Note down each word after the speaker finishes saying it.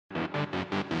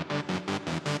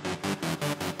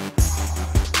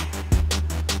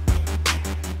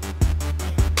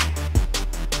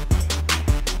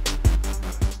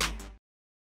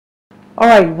All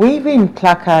right, waving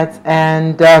placards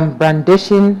and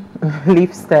brandishing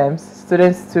leaf stems,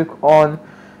 students took on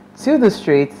to the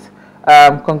streets,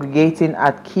 congregating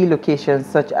at key locations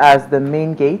such as the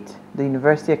main gate, the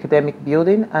University Academic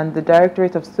Building, and the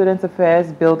Directorate of Student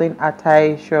Affairs building at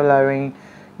Tai Solarin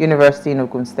University in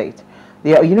Ogun State.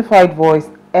 Their unified voice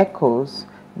echoes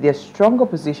their strong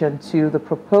opposition to the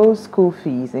proposed school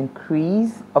fees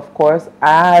increase, of course,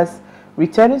 as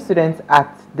returning students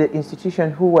at the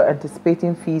institution who were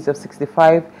anticipating fees of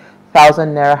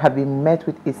 65,000 Naira have been met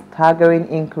with a staggering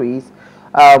increase,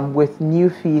 with new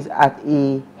fees at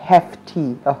a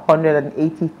hefty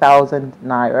 180,000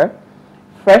 Naira.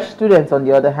 Fresh students, on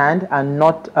the other hand, are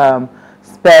not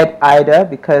spared either,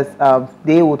 because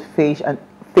they would face an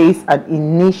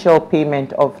initial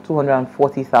payment of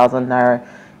 240,000 Naira,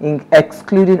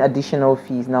 excluding additional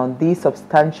fees. Now, this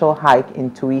substantial hike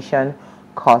in tuition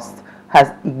costs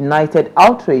has ignited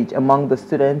outrage among the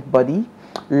student body,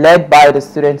 led by the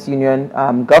Students' Union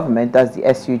government, that's the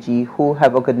SUG, who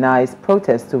have organized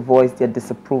protests to voice their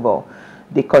disapproval.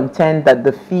 They contend that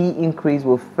the fee increase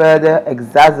will further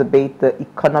exacerbate the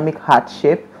economic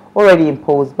hardship already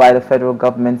imposed by the federal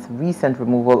government's recent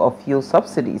removal of fuel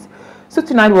subsidies. So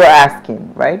tonight we're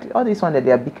asking, right, all this one that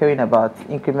they are bickering about,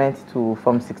 increments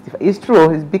from 65, it's true,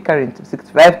 it's bickering to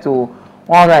 65 to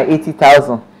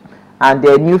 180,000. And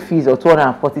their new fees of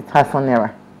 240,000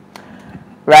 Naira.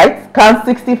 Right? Can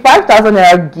 65,000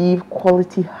 Naira give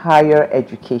quality higher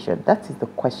education? That is the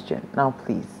question. Now,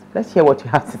 please, let's hear what you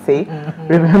have to say.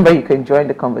 Remember, you can join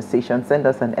the conversation. Send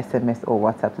us an SMS or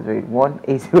WhatsApp to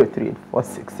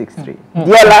 1-803-4663.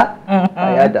 Diola,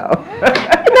 I am down.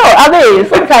 No, I mean,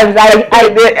 sometimes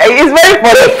it's very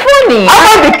funny. It's funny.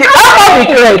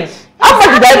 I'm not how much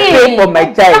did I pay for my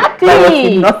child that was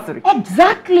in nursery?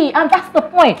 Exactly, and that's the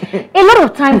point. A lot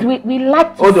of times we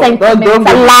like to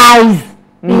sentimentalize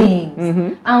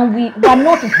things, and we are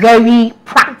not very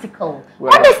practical.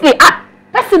 Right. Honestly,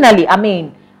 personally, I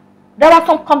mean, there are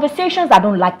some conversations I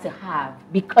don't like to have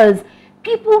because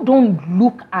people don't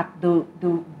look at the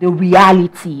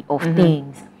reality of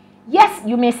things. Yes,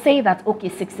 you may say that, okay,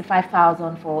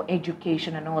 65,000 for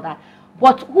education and all that,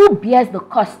 but who bears the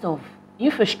cost of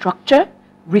infrastructure,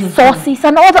 resources,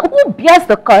 and all that? Who bears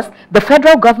the cost? The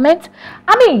federal government?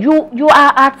 I mean, you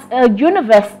are at a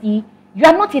university, you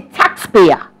are not a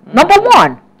taxpayer. Number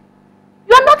one,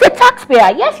 you are not a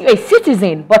taxpayer. Yes, you're a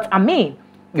citizen, but I mean,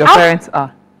 your parents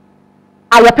are.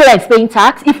 Are your parents paying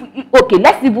tax? If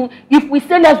we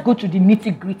say let's go to the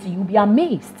nitty-gritty, you'll be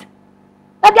amazed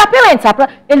that their parents are,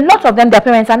 a lot of them, their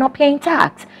parents are not paying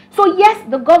tax. So yes,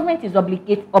 the government is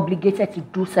obligated to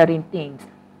do certain things.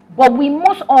 But we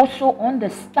must also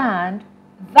understand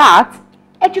that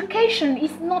education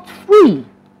is not free.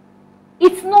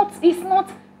 It's not,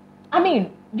 I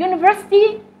mean,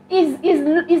 university is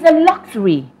a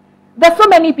luxury. There's so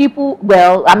many people,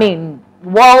 well, I mean,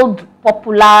 world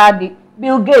popular,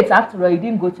 Bill Gates, after all, he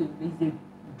didn't go to the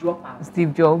dropout.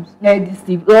 Steve Jobs. I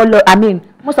mean,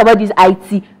 most of all these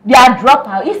IT, they are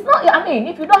dropout. It's not, I mean,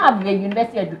 if you don't have a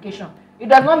university education, it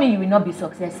does not mean you will not be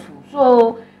successful.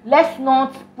 So, let's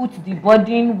not put the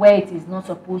burden where it is not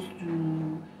supposed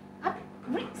to.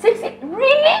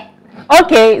 Really?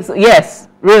 Okay, so yes,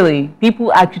 really.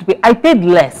 People actually pay. I paid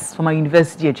less for my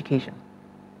university education.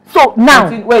 So now,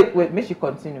 wait, make you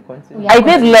continue. Yeah, I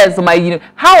paid less for my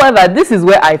However, this is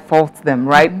where I fault them,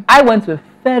 right? I went to a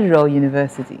federal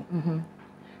university.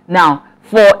 Now,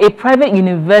 for a private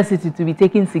university to be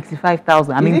taking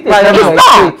 65,000, I mean,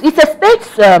 it's a state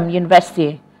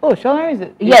university. Oh, Solarin is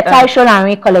it? Yeah, Tai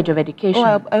Solarin College of Education.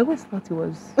 Oh, I always thought it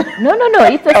was. No,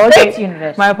 it's a state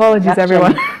university. My apologies,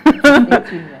 everyone.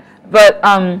 But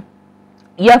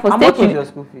yeah, for how state. How much was your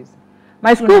school fees?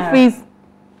 My school fees.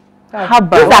 How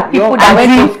about? These are people that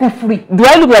went to school free. Do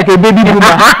I look like a baby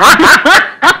boomer?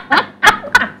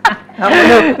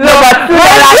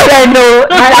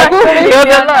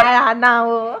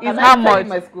 It's how much?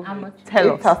 My school fees.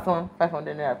 Tell us.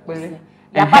 8,500 Naira.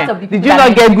 Did you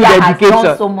not get good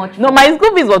education? So much no, my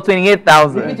school fees was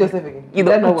 28,000. Repeat yourself again.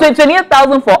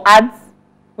 28,000 for ads.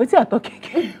 What's your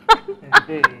talking?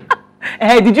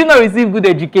 Did you not receive good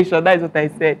education? That is what I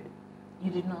said. You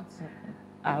did not.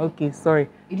 Okay, sorry.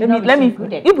 Let me.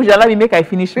 If you should allow me, make I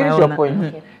finish my your point.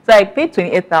 Okay. So I paid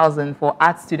 28,000 for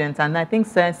art students, and I think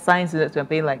science students were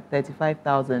paying like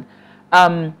 35,000.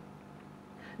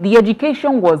 The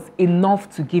education was enough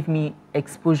to give me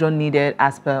exposure needed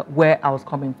as per where I was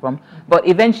coming from. But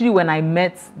eventually when I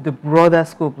met the broader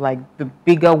scope, like the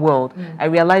bigger world, I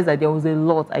realized that there was a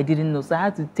lot I didn't know. So I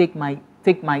had to take my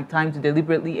time to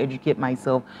deliberately educate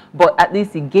myself. But at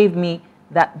least it gave me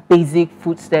that basic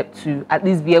footstep to at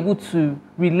least be able to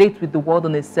relate with the world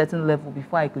on a certain level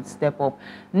before I could step up.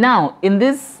 Now, in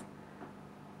this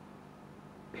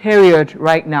period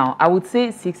right now, I would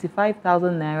say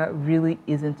 65,000 Naira really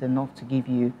isn't enough to give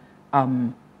you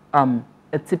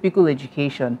a typical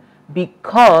education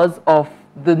because of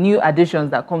the new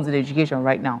additions that comes with education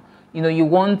right now. You know, you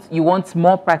want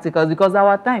more practicals because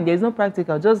our time, there's no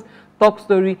practical. Just talk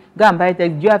story, go and buy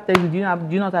text. Do you have text? Do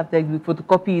you not have text?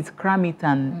 Photocopy it, cram it,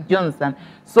 and do you understand?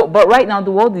 So, but right now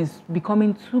the world is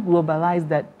becoming too globalized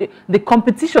that the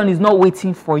competition is not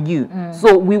waiting for you.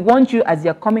 So we want you, as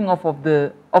you're coming off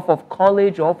of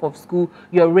college or off of school,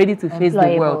 you're ready to face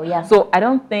the world. Yeah. So I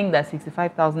don't think that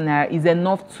 65,000 Naira is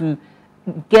enough to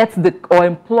get or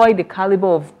employ the caliber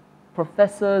of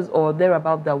professors or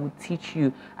thereabout that would teach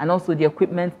you, and also the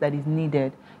equipment that is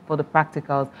needed for the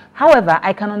practicals. However,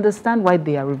 I can understand why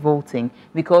they are revolting,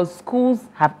 because schools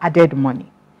have added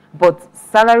money, but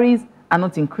salaries are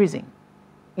not increasing,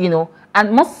 you know,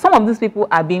 and some of these people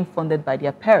are being funded by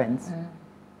their parents.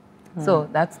 So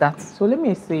that's that. So let me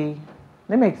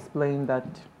explain that.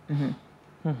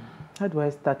 How do I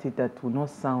start it that will not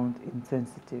sound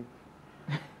insensitive?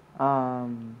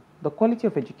 The quality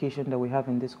of education that we have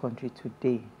in this country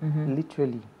today,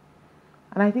 literally,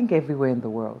 and I think everywhere in the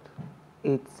world,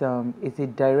 it's a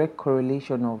direct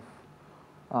correlation of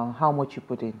how much you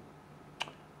put in.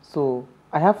 So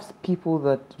I have people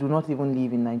that do not even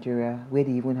live in Nigeria where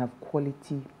they even have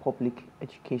quality public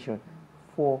education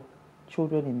for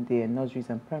children in their nurseries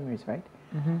and primaries, right?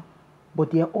 But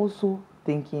they are also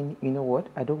thinking, you know what,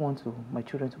 I don't want my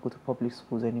children to go to public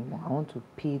schools anymore. I want to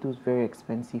pay those very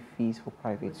expensive fees for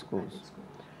private schools.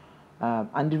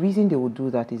 And the reason they will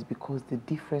do that is because the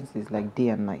difference is like day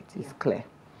and night. It's clear.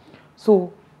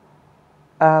 So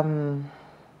when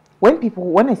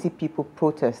I see people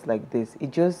protest like this,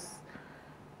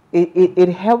 it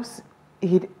helps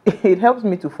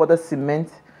me to further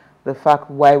cement the fact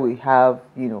why we have,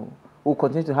 you know, we'll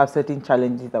continue to have certain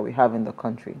challenges that we have in the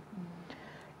country.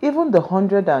 Even the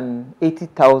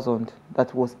 180,000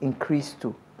 that was increased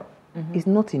to is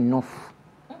not enough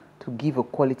to give a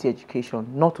quality education,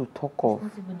 not to talk of.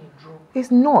 It's not even a drop.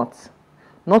 It's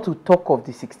not to talk of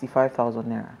the 65,000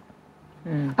 Naira.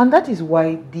 And that is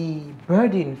why the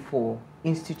burden for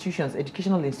institutions,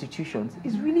 educational institutions,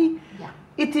 is really,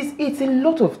 it's a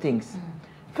lot of things.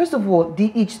 First of all,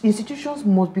 the institutions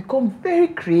must become very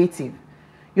creative.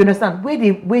 You understand? Where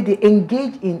they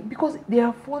engage in, because there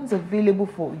are funds available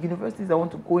for universities that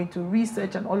want to go into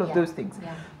research and all of those things.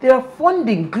 There are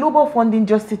funding, global funding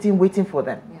just sitting waiting for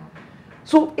them.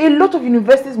 So a lot of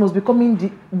universities must be coming,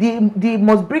 they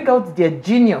must bring out their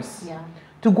genius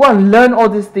to go and learn all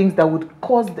these things that would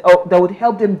that would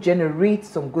help them generate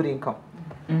some good income.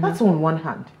 That's on one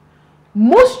hand.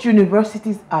 Most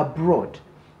universities abroad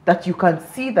that you can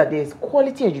see that there is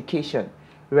quality education,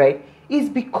 right, is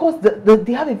because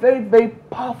they have a very, very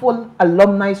powerful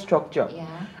alumni structure.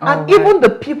 And even the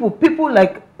people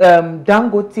like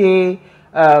Dangote,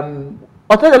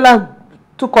 Otedola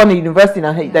took on a university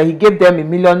and that he gave them $1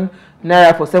 million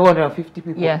Naira for 750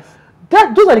 people.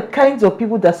 Those are the kinds of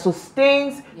people that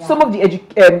sustains some of the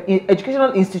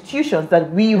educational institutions that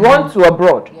we run to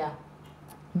abroad.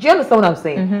 Do you understand what I'm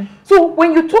saying? So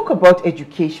when you talk about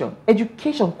education,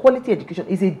 quality education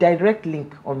is a direct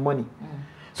link on money.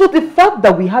 So the fact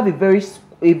that we have a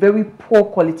very poor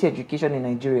quality education in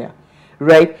Nigeria,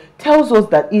 right, tells us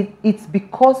that it's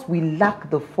because we lack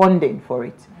the funding for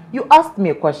it. You asked me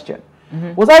a question.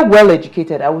 Was I well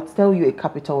educated? I would tell you a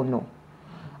capital no.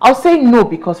 I'll say no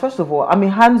because, first of all, I'm a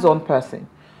hands-on person.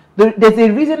 There's a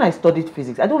reason I studied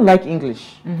physics. I don't like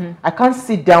English. I can't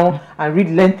sit down and read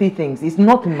lengthy things. It's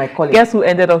not in my calling. Guess who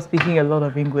ended up speaking a lot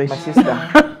of English? My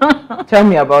sister. Tell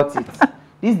me about it.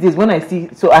 These days when I see,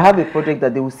 so I have a project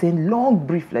that they will send long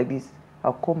brief like this.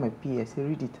 I'll call my PA, say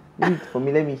read it for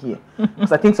me, let me hear.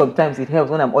 Because I think sometimes it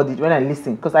helps when when I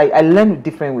listen, because I learn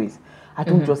different ways. I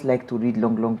don't just like to read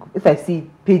long. If I see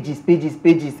pages,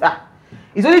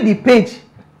 it's only the page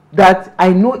that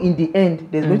I know in the end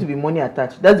there's going to be money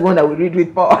attached. That's the one that will read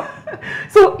with power.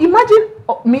 So imagine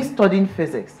me studying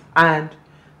physics and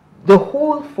the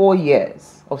whole 4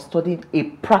 years of studying a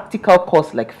practical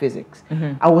course like physics.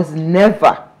 I was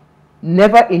never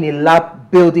in a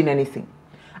lab building anything.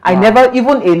 I never,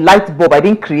 even a light bulb, I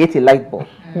didn't create a light bulb.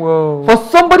 Whoa. For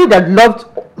somebody that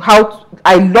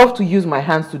I love to use my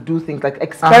hands to do things like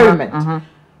experiment.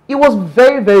 It was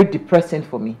very, very depressing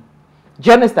for me. Do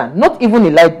you understand? Not even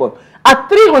a light bulb. At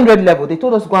 300 level, they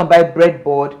told us to go and buy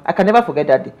breadboard. I can never forget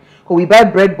that day. So we buy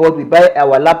breadboard, we buy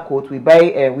our lab coat, we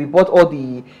bought all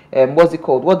the, what's it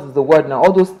called? What is the word now?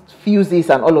 All those fuses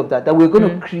and all of that. That we're going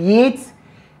to create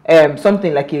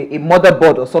something like a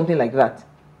motherboard or something like that.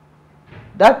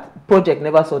 That project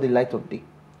never saw the light of day.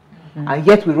 And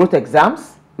yet we wrote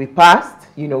exams, we passed,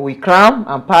 we cram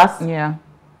and pass. Yeah.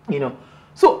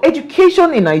 So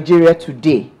education in Nigeria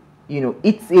today,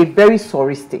 it's a very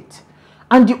sorry state.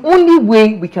 And the only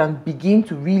way we can begin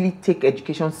to really take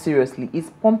education seriously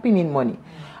is pumping in money.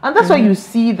 And that's why you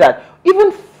see that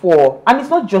even and it's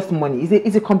not just money,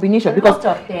 it's a combination. Because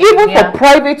even for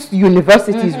private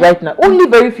universities right now, only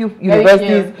very few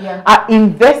universities are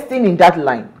investing in that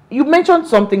line. You mentioned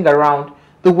something around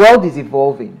the world is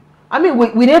evolving. I mean,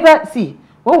 we never see,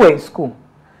 when we were in school,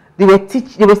 they were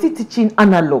still teaching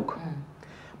analog.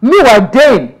 Meanwhile,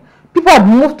 then, people have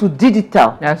moved to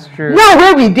digital. That's true. Now,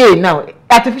 where we did now,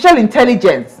 artificial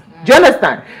intelligence. Do you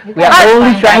understand? We are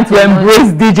only trying to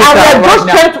embrace digital. And we are just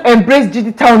trying to embrace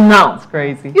digital now. It's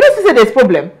crazy. You don't see there's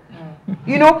problem.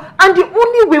 And the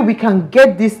only way we can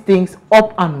get these things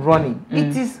up and running,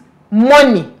 it is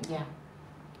money. Yeah.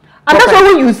 And that's why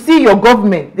when you see your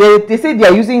government, they say they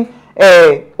are using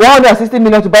 160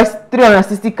 million to buy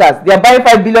 360 cars. They are buying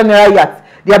 5 billion naira yachts.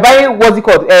 They are buying, what's it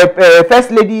called,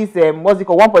 first ladies,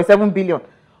 1.7 billion.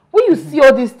 When you see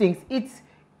all these things,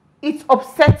 it's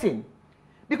upsetting.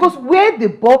 Because where the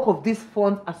bulk of these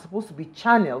funds are supposed to be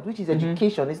channeled, which is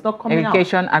education, it's not coming out.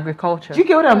 Education, agriculture. Do you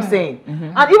get what I'm saying?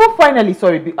 And even finally,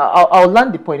 sorry, I'll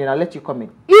land the point and I'll let you come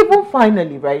in. Even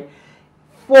finally, right,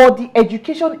 for the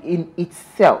education in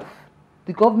itself,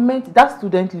 the government, that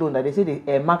student loan that they say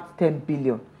they marked 10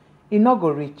 billion, it not go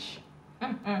reach.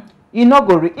 It not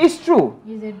go reach. It's true.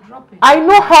 It's a drop. I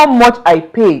know how much I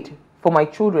paid for my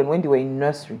children when they were in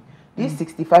nursery. These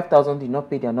 65,000 did not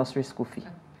pay their nursery school fee.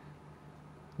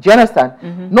 Do you understand?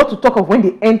 Not to talk of when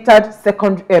they entered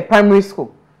primary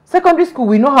school. Secondary school,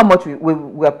 we know how much we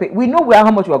are paying. We know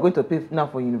how much we are going to pay now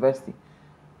for university.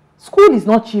 School is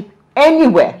not cheap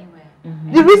anywhere.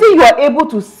 The reason you are able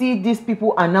to see these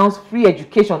people announce free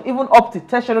education, even up to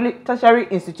tertiary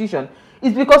institution,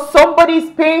 is because somebody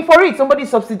is paying for it. Somebody is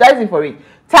subsidizing for it.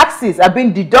 Taxes are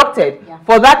being deducted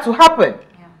for that to happen.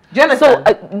 Do you understand?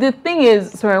 So the thing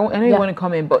is, sorry, I know you want to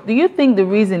come in, but do you think the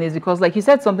reason is because, like you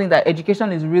said, something that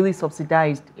education is really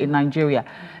subsidized in Nigeria?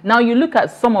 Now you look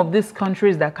at some of these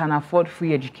countries that can afford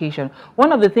free education.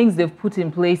 One of the things they've put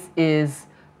in place is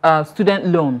student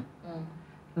loan.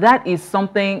 That is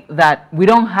something that we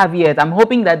don't have yet. I'm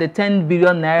hoping that the 10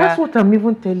 billion naira... That's what I'm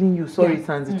even telling you. Sorry,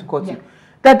 Sanzi, to cut you.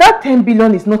 That 10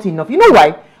 billion is not enough. You know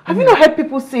why? Have you not heard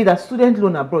people say that student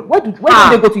loan abroad? Where do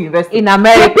they go to university? In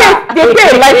America. They pay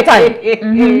a lifetime.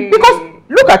 Because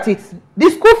look at it. The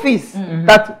school fees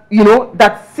that,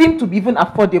 that seem to be even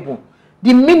affordable.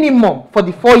 The minimum for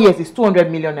the 4 years is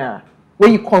 200 million naira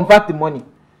when you convert the money.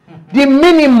 The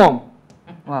minimum.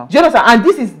 Wow. Do you understand? And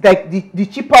this is like the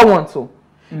cheaper one. So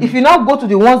if you now go to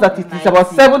the ones that it is about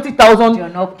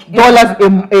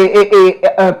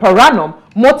 $70,000 per annum,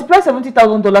 multiply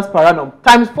 $70,000 per annum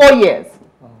times 4 years.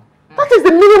 That is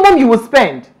the minimum you will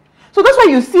spend. So that's why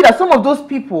you see that some of those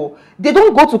people, they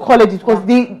don't go to college because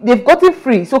they've gotten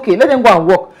free. It's okay, let them go and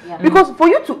work. Because for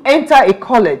you to enter a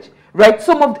college, right,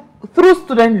 through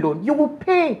student loan, you will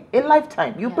pay a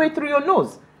lifetime. You pay through your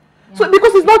nose. So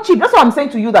because it's not cheap. That's why I'm saying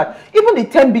to you that even the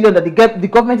 10 billion that the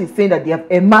government is saying that they have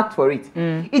earmarked for it,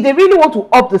 if they really want to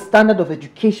up the standard of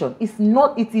education, it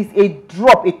is a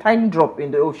tiny drop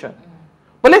in the ocean.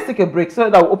 But let's take a break so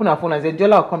that we'll open our phone and say,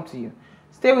 Jola, I'll come to you.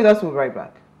 Stay with us, we'll be right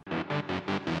back.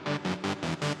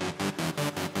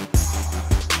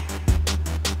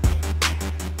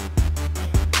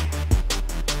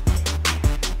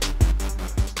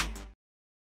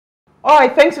 All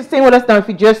right, thanks for staying with us now. If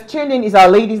you just tuned in, it's our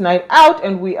Ladies' Night Out,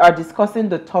 and we are discussing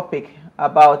the topic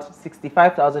about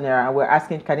 65,000 naira, and we're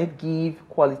asking, can it give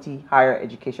quality higher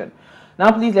education?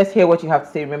 Now, please, let's hear what you have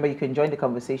to say. Remember, you can join the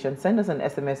conversation. Send us an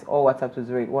SMS or WhatsApp to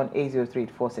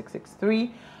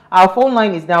 081-803-4663. Our phone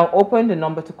line is now open. The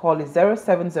number to call is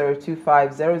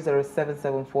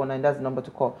 07025-007749. That's the number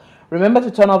to call. Remember to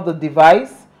turn off the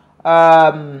device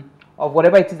of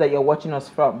whatever it is that you're watching us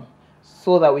from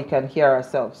so that we can hear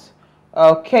ourselves.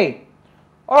 Okay.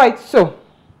 All right. So.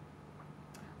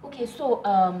 Okay. So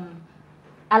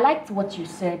I liked what you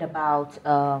said about,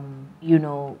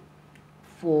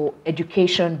 for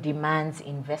education demands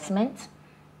investment.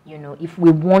 If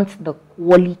we want the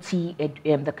quality,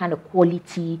 the kind of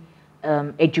quality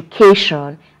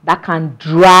education that can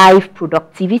drive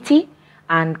productivity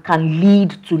and can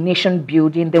lead to nation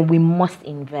building, then we must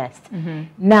invest.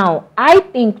 Now, I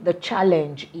think the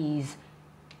challenge is,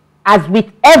 as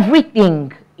with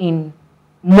everything in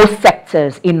most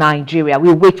sectors in Nigeria,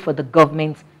 we wait for the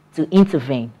government to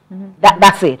intervene.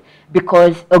 That's it.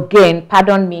 because, again,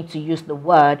 pardon me to use the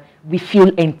word, we feel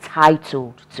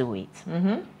entitled to it.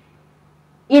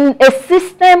 In a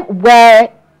system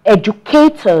where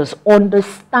educators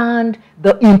understand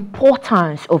the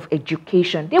importance of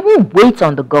education, they won't wait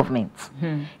on the government.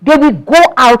 They will go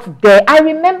out there. I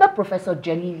remember Professor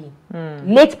Jalili,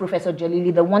 late Professor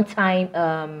Jalili, the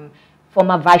one-time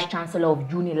former vice chancellor of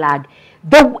Unilag.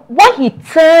 When he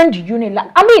turned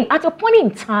Unilag, I mean, at a point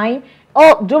in time,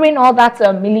 during all that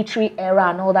military era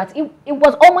and all that, it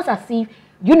was almost as if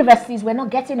universities were not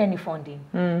getting any funding.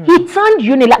 He turned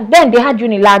Unilag. Then they had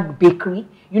Unilag Bakery,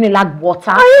 Unilag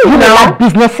Water, Unilag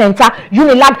Business Center.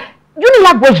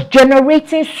 Unilag was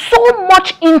generating so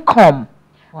much income.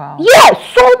 Wow. Yeah,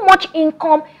 so much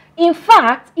income. In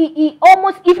fact, he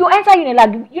almost, if you enter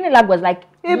Unilag was like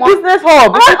a business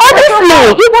hub.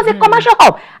 Honestly, it was a commercial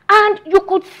hub. And you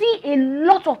could see a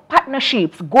lot of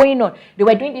partnerships going on. They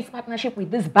were doing this partnership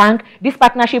with this bank, this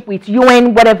partnership with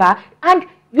UN, whatever. And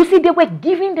you see, they were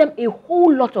giving them a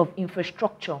whole lot of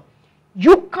infrastructure.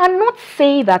 You cannot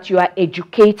say that you are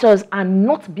educators and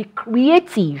not be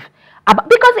creative.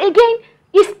 Because again,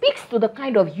 it speaks to the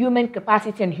kind of human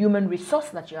capacity and human resource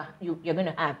that you're going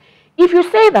to have. If you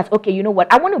say that, okay, you know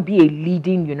what, I want to be a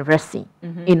leading university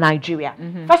in Nigeria.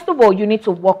 First of all, you need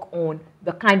to work on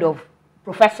the kind of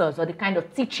professors or the kind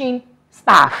of teaching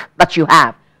staff that you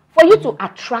have. For you to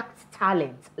attract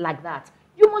talent like that,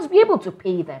 you must be able to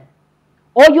pay them.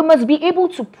 Or you must be able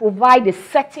to provide a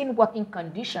certain working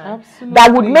condition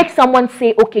that would make someone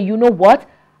say, okay, you know what,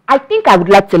 I think I would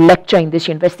like to lecture in this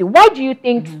university. Why do you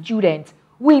think students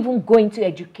who even go into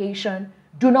education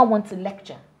do not want to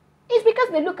lecture? It's because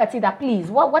they look at it that, please,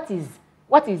 what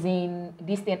is in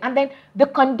this thing? And then the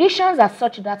conditions are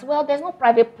such that, well, there's no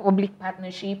private-public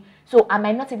partnership, so I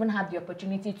might not even have the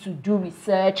opportunity to do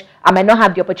research. I might not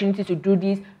have the opportunity to do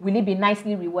this. Will it be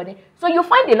nicely rewarded? So you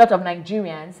find a lot of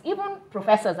Nigerians, even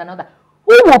professors and all that,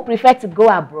 who will prefer to go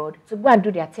abroad to go and do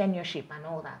their tenureship and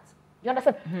all that. You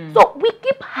understand? So we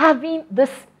keep having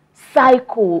this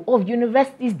cycle of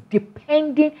universities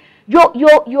depending.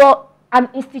 You're an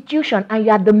institution and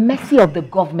you're at the mercy of the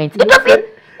government. It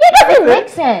doesn't make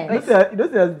sense. You know,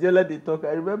 as Jella they talk,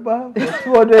 I remember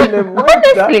for 200 level.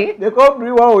 Honestly. They come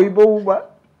bring one Oyibo woman.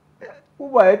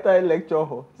 Who enter lecture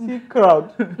hall. See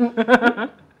crowd.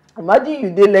 Imagine you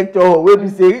did lecture hall where we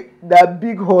say that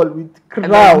big hall with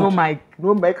crowd. No mic.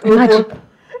 No microphone.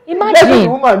 Imagine. The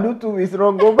woman do two is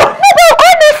wrong over.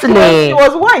 Honestly. She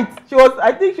was white.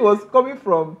 I think she was coming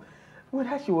from,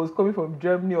 whether she was coming from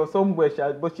Germany or somewhere,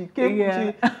 but she came,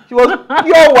 she was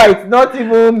pure white, not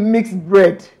even mixed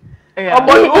bread. Yeah.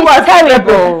 It's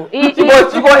terrible. She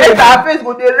was her face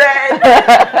with the red.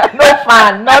 No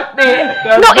fan, nothing.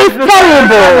 No, it's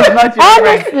terrible.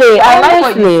 Honestly, I like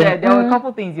what you said. There were a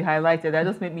couple things you highlighted that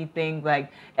just made me think,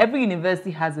 like, every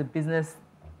university has a business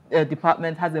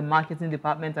department, has a marketing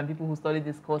department, and people who study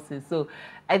these courses. So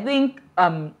I think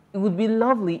it would be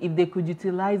lovely if they could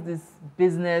utilize this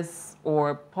business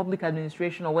or public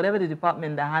administration or whatever the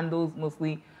department that handles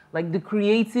mostly like the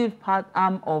creative part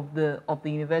arm of the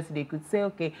university. They could say,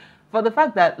 okay, for the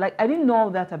fact that, like, I didn't know all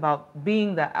that about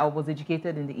being that I was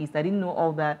educated in the East. I didn't know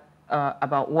all that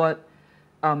about what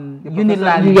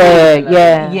Unilag,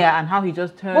 yeah, and how he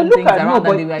just turned things around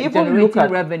and they were generating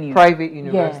revenue. Private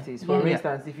universities, for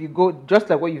instance, if you go, just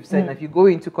like what you've said, if you go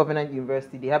into Covenant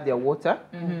University, they have their water,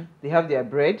 they have their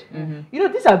bread. You know,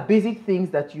 these are basic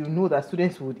things that you know that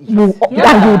students would eat. You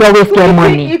would always get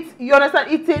money. You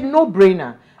understand? It's a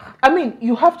no-brainer. I mean,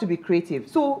 you have to be creative.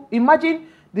 So imagine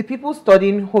the people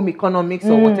studying home economics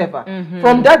or whatever.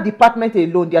 From that department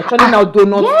alone, they are turning out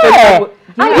donuts.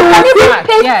 And you will even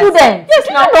pay students. Yes,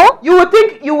 now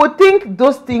you would think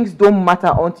those things don't matter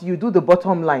until you do the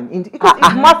bottom line. Because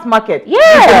it's mass market.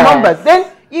 The numbers.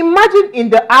 Then imagine in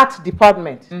the art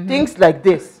department, things like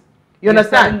this. You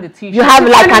understand? You have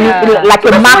like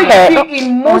a market.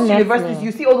 In most universities,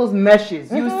 you see all those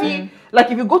meshes. You see, like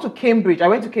if you go to Cambridge, I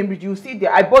went to Cambridge, you see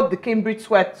I bought the Cambridge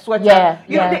sweater.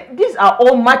 You know, these are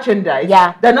all merchandise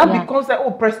that now becomes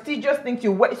like, prestigious things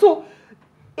you wear. So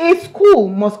a school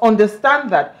must understand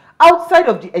that outside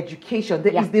of the education,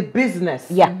 there is the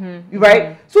business.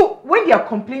 Right? So when they are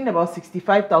complaining about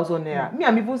 65,000 naira, me,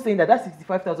 I'm even saying that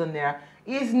 65,000 naira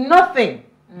is nothing.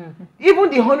 Even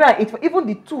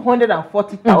the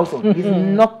 240,000 is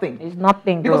nothing. It's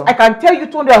nothing, because I can tell you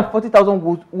 240,000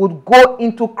 would go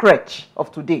into crèche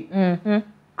of today.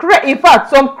 In fact,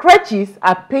 some crèches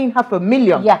are paying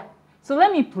 500,000. Yeah. So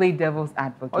let me play devil's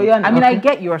advocate. I mean, I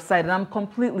get your side and I'm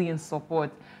completely in support.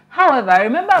 However, I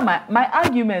remember my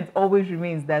argument always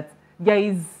remains that there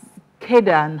is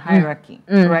cadre and hierarchy,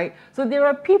 right? So there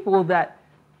are people that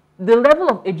the level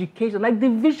of education, like the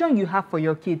vision you have for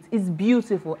your kids is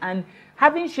beautiful. And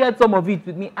having shared some of it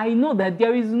with me, I know that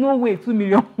there is no way 2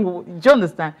 million, do you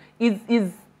understand?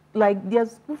 Is like their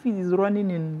school fees is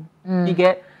running in, you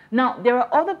get? Now, there are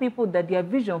other people that their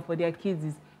vision for their kids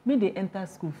is, may they enter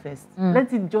school first.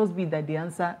 Let it just be that they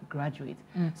answer graduate.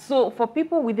 So for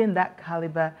people within that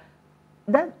caliber,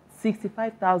 that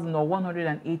 65,000 or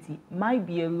 180 might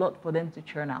be a lot for them to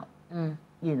churn out,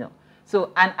 you know.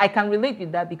 So, and I can relate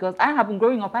with that because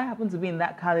growing up, I happened to be in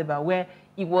that caliber where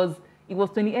it was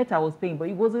 28 I was paying, but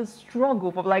it was a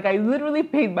struggle. For, like, I literally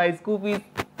paid my school fees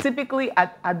typically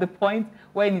at the point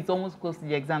when it's almost close to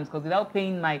the exams, because without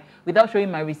showing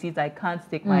my receipts, I can't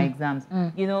take my exams.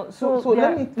 You know, so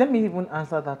let me even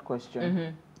answer that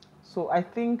question. So I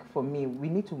think for me, we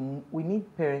need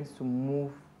parents to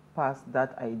move past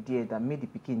that idea that made the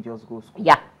pikin just go school.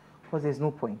 Yeah. Because there's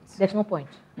no point. There's no point.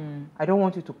 I don't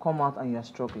want you to come out and you're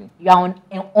struggling. You are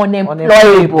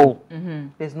unemployable.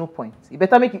 There's no point. You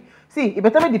better make the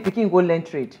pikin go learn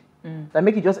trade. That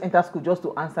make you just enter school just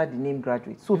to answer the name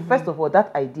graduate. So first of all,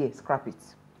 that idea, scrap it.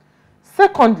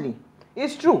 Secondly,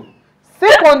 it's true.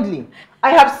 Secondly, I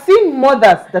have seen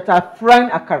mothers that are frying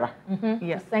akara.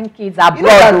 Yes. Send kids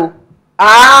abroad.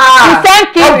 Ah!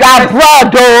 Send kids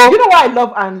abroad. You know why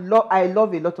I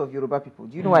love a lot of Yoruba people.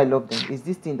 Do you know why I love them? It's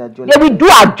this thing that They will do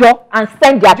a job and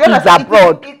send their kids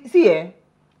abroad. See,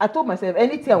 I told myself,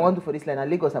 anything I want to do for this land, at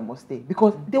Lagos, I must stay.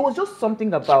 Because there was just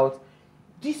something about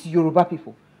these Yoruba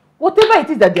people. Whatever it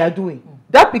is that they are doing,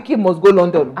 that pikin must go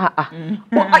London.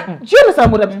 But do you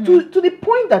understand what I'm to the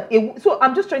point that so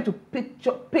I'm just trying to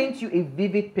paint you a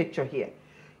vivid picture here.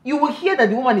 You will hear that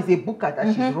the woman is a booker that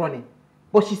she's running,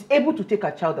 but she's able to take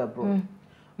her child abroad.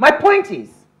 My point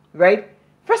is, right?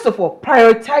 First of all,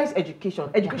 prioritize education.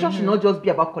 Education should not just be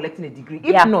about collecting a degree.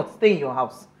 If not, stay in your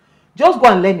house. Just go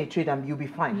and learn a trade and you'll be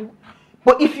fine.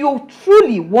 But if you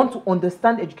truly want to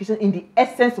understand education in the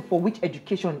essence for which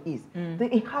education is,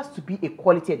 then it has to be a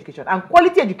quality education. And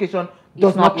quality education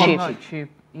does not come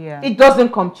cheap. Yeah. It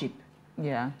doesn't come cheap.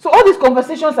 Yeah. So all these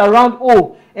conversations around,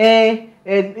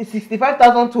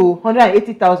 65,000 to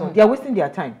 180,000, they are wasting their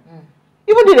time.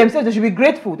 Even they themselves, they should be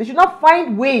grateful. They should not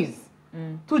find ways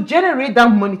to generate that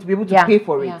money to be able to pay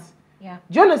for it. Do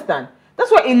you understand?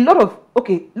 That's why a lot of,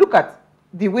 look at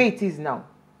the way it is now.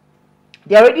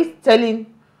 They're already telling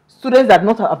students that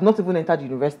have not even entered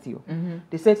university.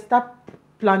 They said, start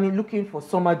planning, looking for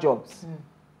summer jobs.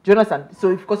 Do you understand?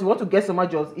 So, because you want to get summer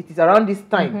jobs, it is around this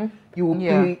time you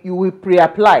will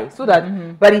pre-apply, so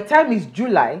that by the time it's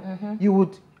July, you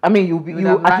would. I mean, you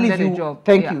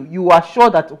are sure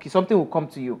that something will come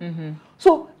to you.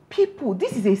 So, people,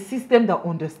 this is a system that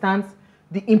understands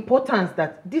the importance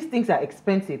that these things are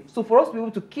expensive. So for us to be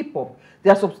able to keep up,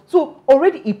 so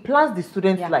already it plans the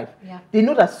student's life. They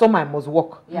know that summer must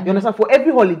work. You understand? For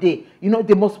every holiday, you know,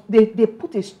 they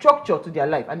put a structure to their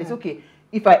life, and they say, okay,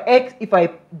 if I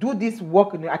do this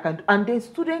work, I can. And the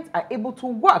students are able to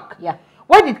work.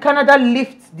 Why did Canada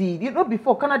lift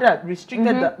before Canada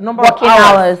restricted the number of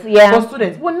hours for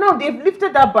students? Well, now they've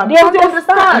lifted that ban because they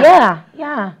understand.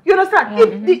 You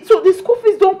understand? So the school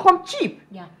fees don't come cheap.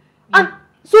 And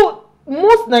so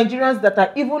most Nigerians that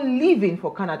are even leaving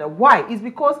for Canada, why? It's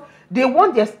because they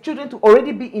want their children to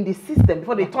already be in the system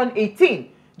before they turn 18. Do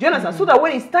you understand? So that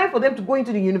when it's time for them to go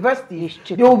into the university,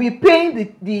 they will be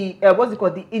paying the what's it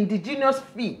called, the indigenous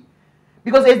fee.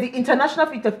 Because there's the international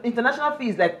fee. The international fee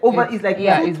is like two times.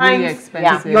 Really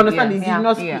expensive. You understand the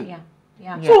indigenous fee.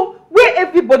 So where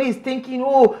everybody is thinking,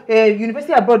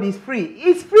 university abroad is free.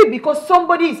 It's free because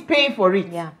somebody is paying for it.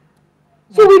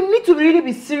 So we need to really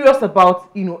be serious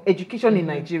about, education in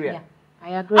Nigeria. I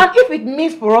agree. And if it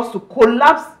means for us to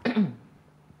collapse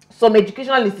some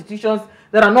educational institutions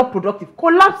that are not productive,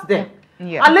 collapse them.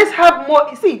 And let's have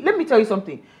more. See, let me tell you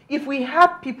something. If we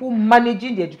have people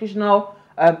managing the educational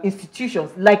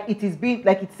institutions like it's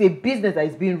a business that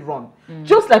is being run,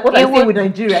 just like what I say with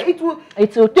Nigeria, it will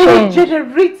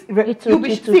generate.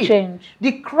 Change.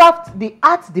 The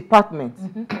arts department.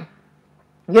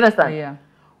 You understand?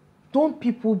 Don't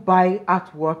people buy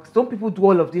artworks? Don't people do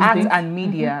all of these things? Art and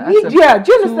media. Do you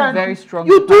understand? Very strong.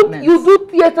 You do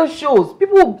theater shows.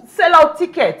 People sell out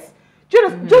tickets.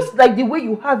 Just like the way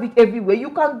you have it everywhere, you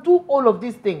can do all of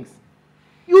these things.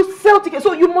 You sell tickets,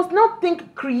 so you must not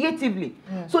think creatively.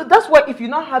 So that's why if you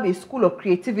now have a school of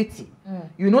creativity,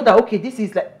 you know that this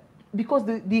is like, because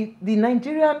the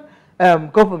Nigerian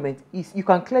government you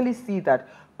can clearly see that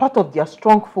part of their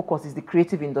strong focus is the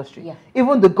creative industry.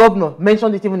 Even the governor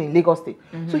mentioned it even in Lagos State.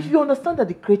 So if you understand that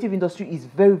the creative industry is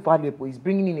very valuable, it's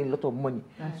bringing in a lot of money.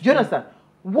 Do you understand?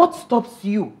 What stops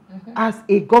you as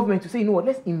a government to say, you know what,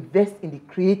 let's invest in the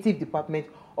creative department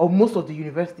of most of the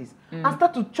universities and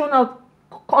start to churn out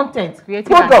content, Creative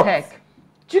products. and tech.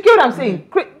 Do you get what I'm saying?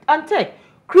 And tech.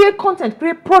 Create content,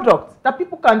 create products that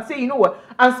people can say, you know what,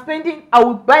 I'm spending, I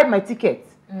will buy my ticket.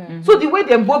 So the way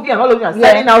the Mbovi and all of them are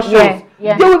selling out shows,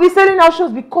 they will be selling out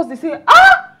shows because they say,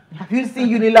 have you seen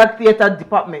Unilag Theatre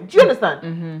Department? Do you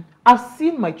understand? I've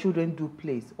seen my children do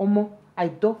plays. Omo, I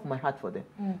doff my heart for them.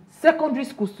 Secondary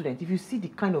school students, if you see the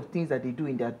kind of things that they do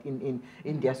in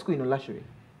their school in Olashere,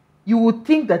 you would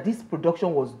think that this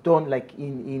production was done like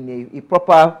in a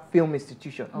proper film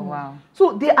institution. Oh, wow.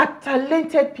 So they are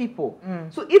talented people.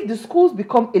 So if the schools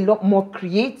become a lot more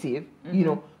creative, you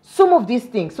know, some of these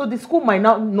things, so the school might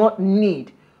not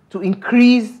need to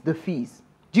increase the fees.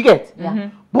 Do you get?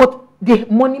 But the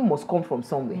money must come from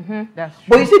somewhere. That's true.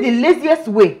 But you see, the laziest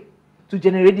way to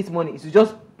generate this money is to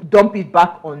just dump it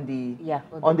back on the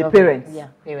parents.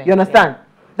 You understand?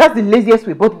 That's the laziest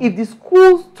way. But if the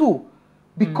schools too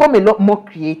become a lot more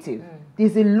creative,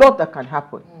 there's a lot that can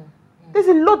happen. There's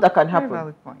a lot that can happen. Very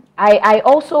valid point. I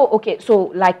also, okay,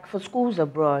 so like for schools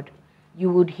abroad, you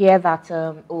would hear that,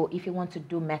 oh, if you want to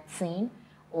do medicine,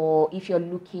 or if you're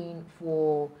looking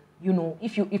for, you know,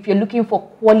 if you're looking for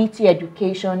quality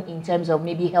education in terms of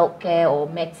maybe healthcare or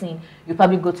medicine, you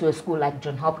probably go to a school like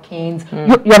John Hopkins.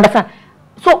 You understand?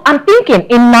 So I'm thinking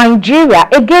in Nigeria,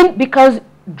 again, because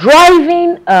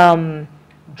driving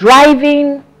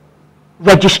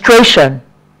registration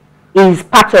is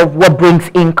part of what brings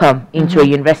income into a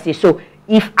university. So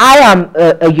if I am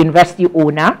a university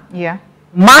owner,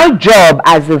 my job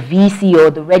as a VC or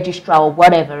the registrar or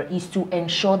whatever is to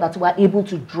ensure that we're able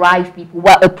to drive people,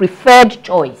 we're a preferred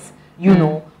choice, you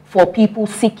know, for people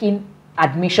seeking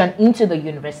admission into the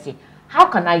university. How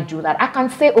can I do that? I can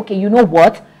say, okay, you know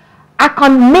what? I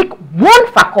can make one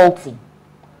faculty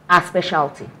a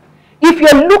specialty. If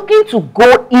you're looking to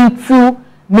go into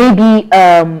maybe,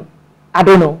 I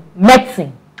don't know,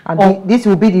 medicine. And this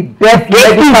will be the best.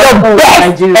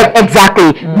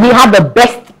 Exactly. We have the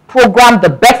best program, the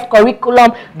best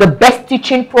curriculum, the best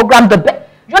teaching program, the best.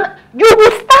 You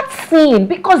will start seeing,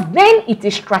 because then it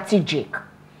is strategic.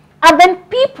 And then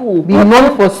people be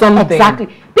known for something. Exactly.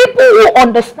 People who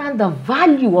understand the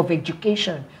value of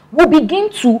education will begin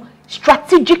to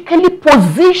strategically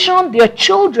position their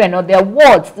children or their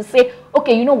wards to say,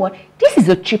 okay, you know what, this is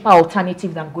a cheaper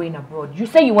alternative than going abroad. You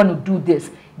say you want to do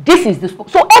this. This is the school.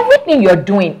 So everything you're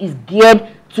doing is geared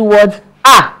towards,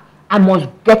 I must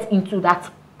get into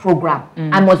that program.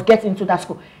 I must get into that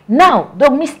school. Now, the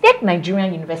mistake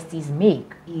Nigerian universities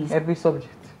make is every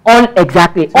subject.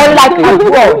 Exactly. Unlike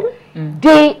abroad,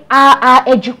 our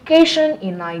education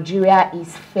in Nigeria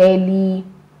is fairly.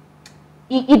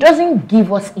 It doesn't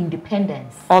give us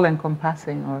independence.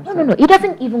 All-encompassing, or no. It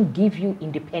doesn't even give you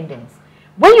independence.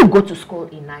 When you go to school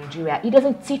in Nigeria, it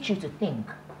doesn't teach you to think.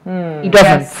 It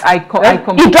doesn't. Yes,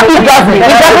 it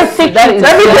doesn't teach you.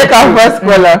 Let me take our first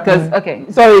caller. Because okay,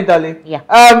 sorry, darling. Yeah.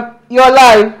 You're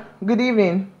live. Good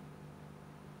evening.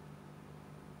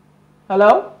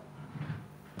 Hello.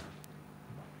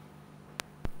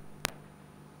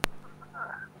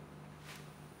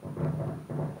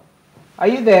 Are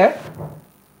you there?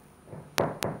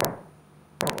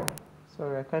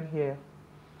 Sorry, I can't hear.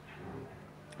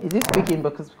 Is he speaking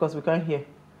because we can't hear?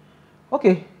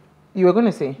 Okay, you were going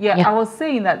to say? Yeah, I was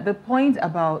saying that the point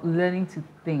about learning to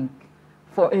think,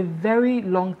 for a very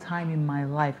long time in my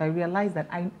life, I realized that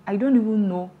I don't even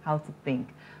know how to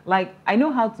think. Like, I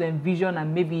know how to envision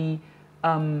and maybe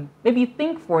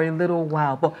think for a little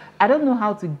while, but I don't know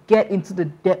how to get into the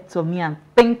depths of me and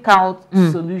think out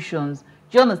solutions.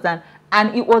 Do you understand?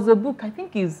 And it was a book, I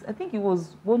think it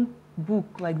was one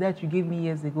book like that you gave me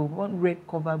years ago, one red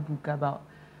cover book about,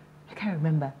 I can't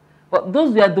remember. But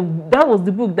that was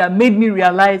the book that made me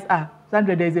realize,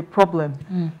 Sandra, there's a problem.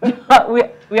 We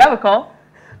have a call?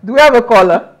 Do we have a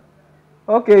caller?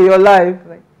 Okay, you're live.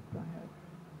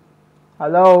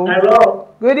 Hello. Hello.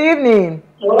 Good evening.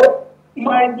 Hello.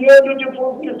 My dear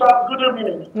beautiful sister, good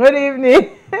evening. Good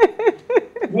evening.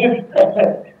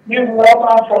 This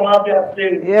woman from Abia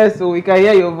State. Yes, so we can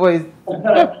hear your voice.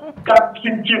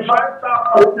 Captain Chifaita.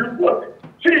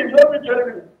 See, let me tell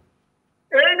you,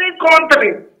 any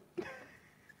country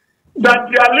that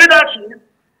their leadership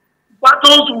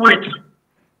battles with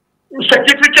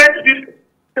certificate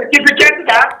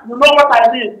that, you know what I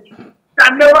mean,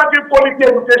 can never be quality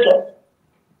education.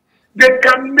 They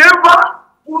can never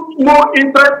put more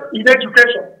interest in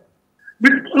education.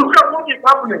 Look at what is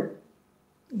happening.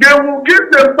 They will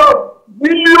give themselves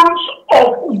millions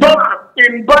of dollars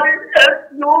in buying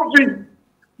SUV.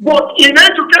 But in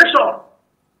education,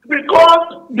 because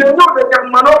they know they can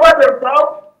maneuver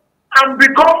themselves and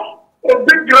become a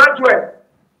big graduate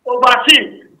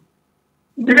overseas,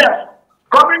 Yes,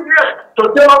 coming here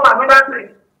to tell us another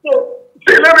thing. So,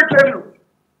 see, let me tell you,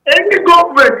 any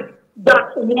government that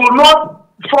will not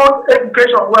fund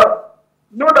education well,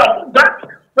 know that that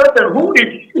person who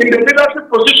is in the leadership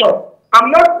position,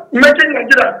 I'm not making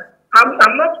Nigeria,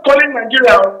 I'm not calling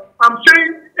Nigeria, I'm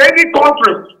saying any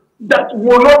country that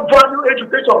will not value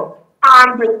education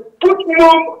and put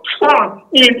more funds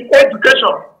in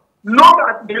education, know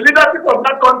that the leadership of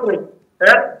that country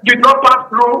did not pass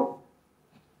through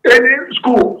any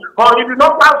school, or he did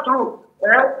not pass through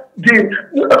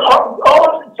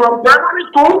all from primary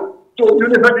school to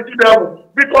university level.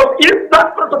 Because if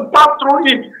that person pass through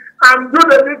it and do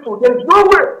the needful, there's no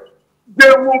way they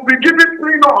will be giving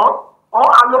peanuts or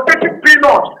allocating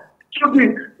peanuts to the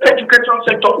education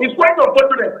sector. It's quite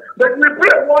unfortunate. But we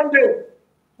pray one day,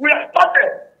 we are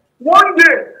started. One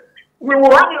day, we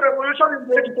will have a revolution in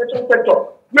the education sector.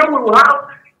 Where we will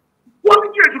have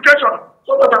quality education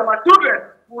so that our children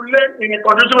will learn in a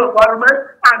conducive environment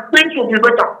and things will be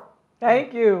better.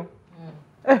 Thank you.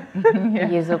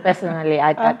 Yes, so personally,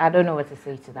 I don't know what to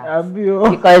say to that.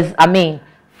 Because, I mean,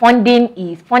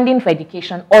 funding for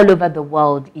education all over the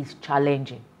world is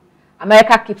challenging.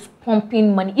 America keeps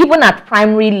pumping money, even at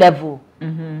primary level,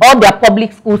 all their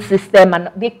public school system, and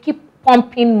they keep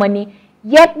pumping money,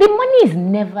 yet the money is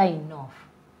never enough.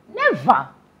 Never.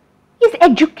 It's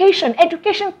education.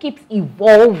 Education keeps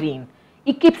evolving.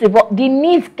 It keeps evolving. The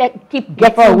needs keep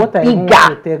getting what I bigger.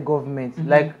 want to tell government,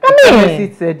 like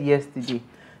the said yesterday,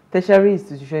 tertiary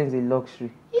institution is a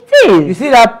luxury. It is. You see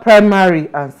that primary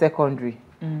and secondary.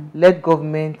 Let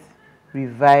government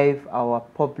revive our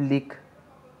public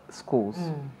schools,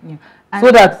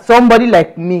 so that somebody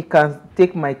like me can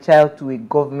take my child to a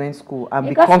government school and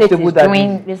be comfortable that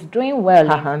it's doing well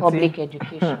in public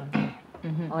education.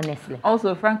 Honestly.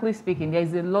 Also, frankly speaking, there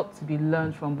is a lot to be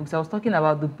learned from books. I was talking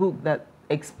about the book that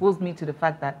exposed me to the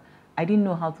fact that I didn't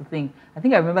know how to think. I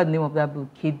think I remember the name of that book,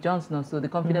 Kate Johnson, so The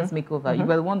Confidence Makeover. You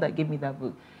were the one that gave me that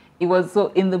book. It was so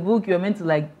in the book you were meant to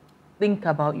like think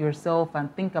about yourself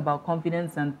and think about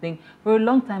confidence and think. For a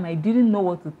long time, I didn't know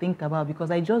what to think about because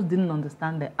I just didn't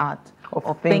understand the art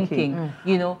of thinking.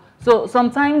 You know, so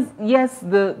sometimes, yes,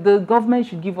 the government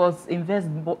should give us, invest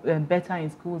better in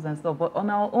schools and stuff, but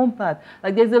on our own part,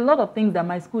 like there's a lot of things that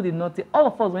my school did not take. All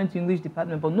of us went to English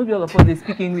department, but nobody all of us, they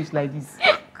speak English like this.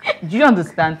 Do you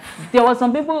understand? There were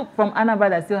some people from Anambra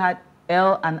that still had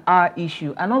L and R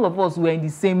issue, and all of us were in the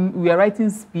same, we were writing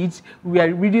speech, we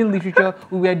were reading literature,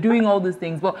 we were doing all these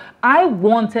things, but I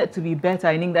wanted to be better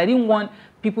in English. I didn't want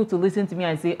people to listen to me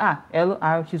and say, L,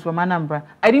 R, she's from Anambra.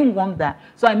 I didn't want that.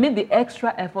 So I made the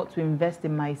extra effort to invest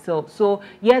in myself. So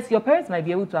yes, your parents might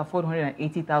be able to afford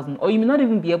 180,000, or you may not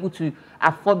even be able to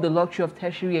afford the luxury of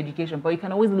tertiary education, but you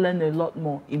can always learn a lot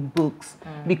more in books,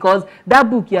 because that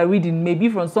book you're reading may be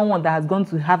from someone that has gone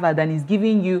to Harvard and is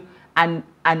giving you an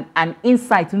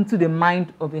insight into the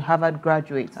mind of a Harvard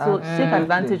graduate. So take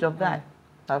advantage of that.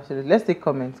 Absolutely. Let's take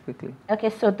comments quickly. Okay,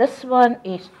 so this one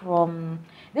is from,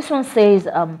 this one says,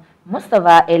 most of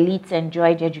our elites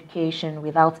enjoyed education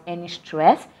without any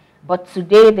stress, but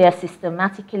today they are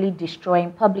systematically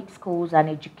destroying public schools and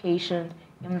education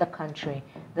in the country.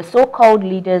 The so-called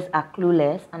leaders are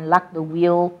clueless and lack the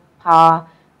willpower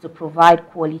to provide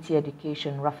quality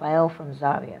education. Raphael from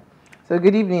Zaria. So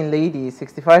good evening, ladies.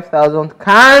 65,000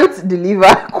 can't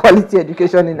deliver quality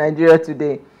education in Nigeria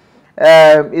today.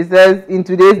 It says in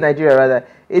today's Nigeria, rather,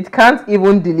 it can't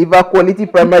even deliver quality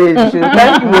primary education.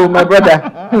 Thank you, my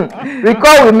brother.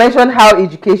 Recall we mentioned how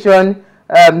education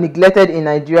neglected in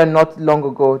Nigeria not long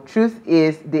ago. Truth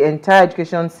is, the entire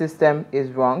education system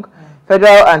is wrong.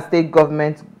 Federal and state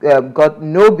governments got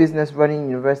no business running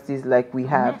universities like we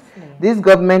have. Honestly. These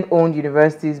government-owned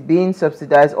universities being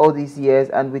subsidized all these years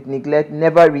and with neglect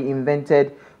never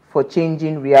reinvented for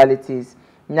changing realities.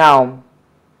 Now,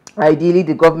 ideally,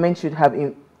 the government should have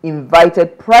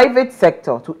invited private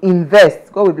sector to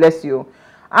invest, God will bless you,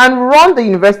 and run the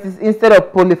universities instead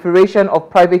of proliferation of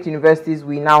private universities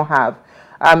we now have.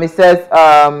 It says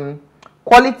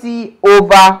quality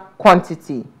over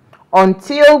quantity.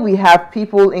 Until we have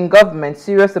people in government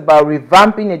serious about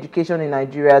revamping education in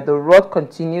Nigeria, the road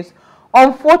continues,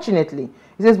 unfortunately.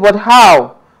 It says, but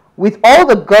how? With all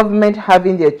the government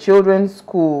having their children's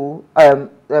school,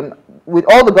 with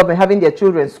all the government having their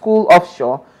children's school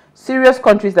offshore, serious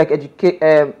countries like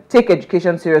take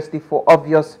education seriously for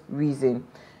obvious reason.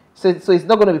 So it's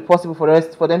not going to be possible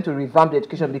for them to revamp the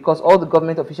education because all the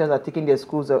government officials are taking their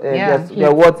schools,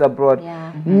 their wards abroad.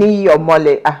 Yeah. Ni or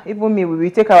mole. Even me, we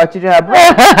take our children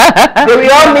abroad. They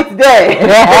will all meet there.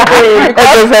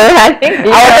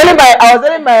 I was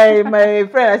telling my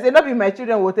friend, I said, not be my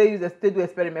children will tell you the state do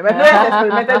experiment. My parents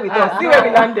experimented with us. See where we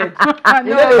landed. But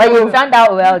you turned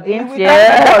out well, didn't you?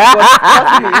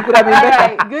 It could have been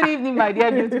better. Right. Good evening, my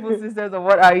dear beautiful sisters of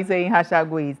What Are You Saying?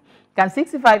 #Ways. Can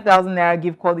 65,000 Naira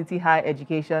give quality higher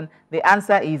education? The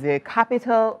answer is a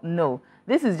capital no.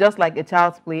 This is just like a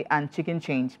child's play and chicken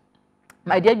change.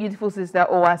 My dear beautiful sister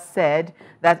Owa said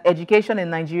that education in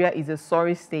Nigeria is a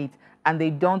sorry state and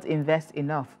they don't invest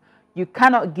enough. You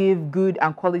cannot give good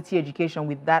and quality education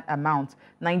with that amount.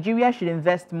 Nigeria should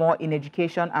invest more in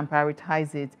education and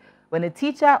prioritize it. When a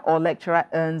teacher or lecturer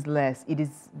earns less, it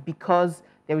is because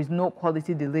there is no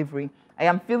quality delivery. I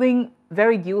am feeling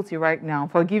very guilty right now.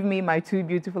 Forgive me, my two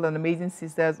beautiful and amazing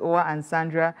sisters, Owa and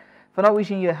Sandra, for not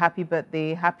wishing you a happy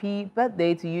birthday. Happy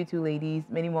birthday to you two ladies.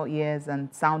 Many more years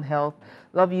and sound health.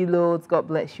 Love you loads. God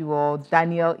bless you all.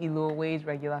 Daniel Ilo, Ways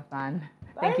regular fan.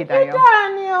 Thank you, Daniel.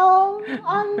 Daniel.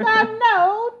 On that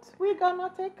note, we're going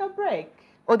to take a break.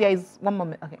 Oh, there is one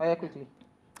moment. Okay. Oh, yeah, quickly.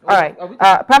 All right.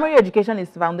 Primary education is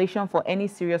the foundation for any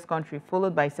serious country,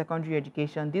 followed by secondary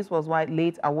education. This was why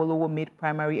late Awolowo made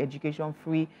primary education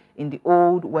free in the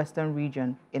old western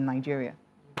region in Nigeria.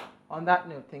 On that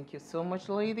note, thank you so much,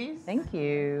 ladies. Thank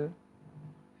you.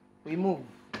 We move.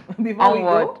 Before we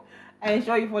Onward. go,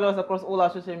 ensure you follow us across all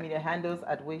our social media handles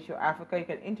at Wayshow Africa. You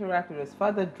can interact with us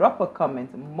further, drop a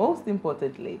comment. Most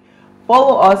importantly,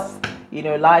 follow us,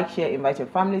 like, share, invite your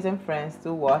families and friends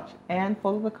to watch and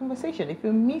follow the conversation. If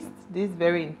you missed this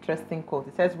very interesting quote,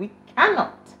 it says, we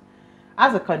cannot,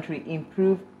 as a country,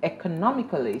 improve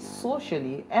economically,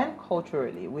 socially, and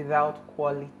culturally without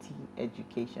quality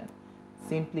education.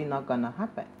 Simply not gonna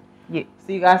happen. Yeah.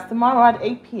 See you guys tomorrow at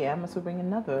 8 p.m. as we bring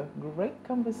another great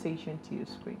conversation to your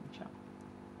screen. Ciao.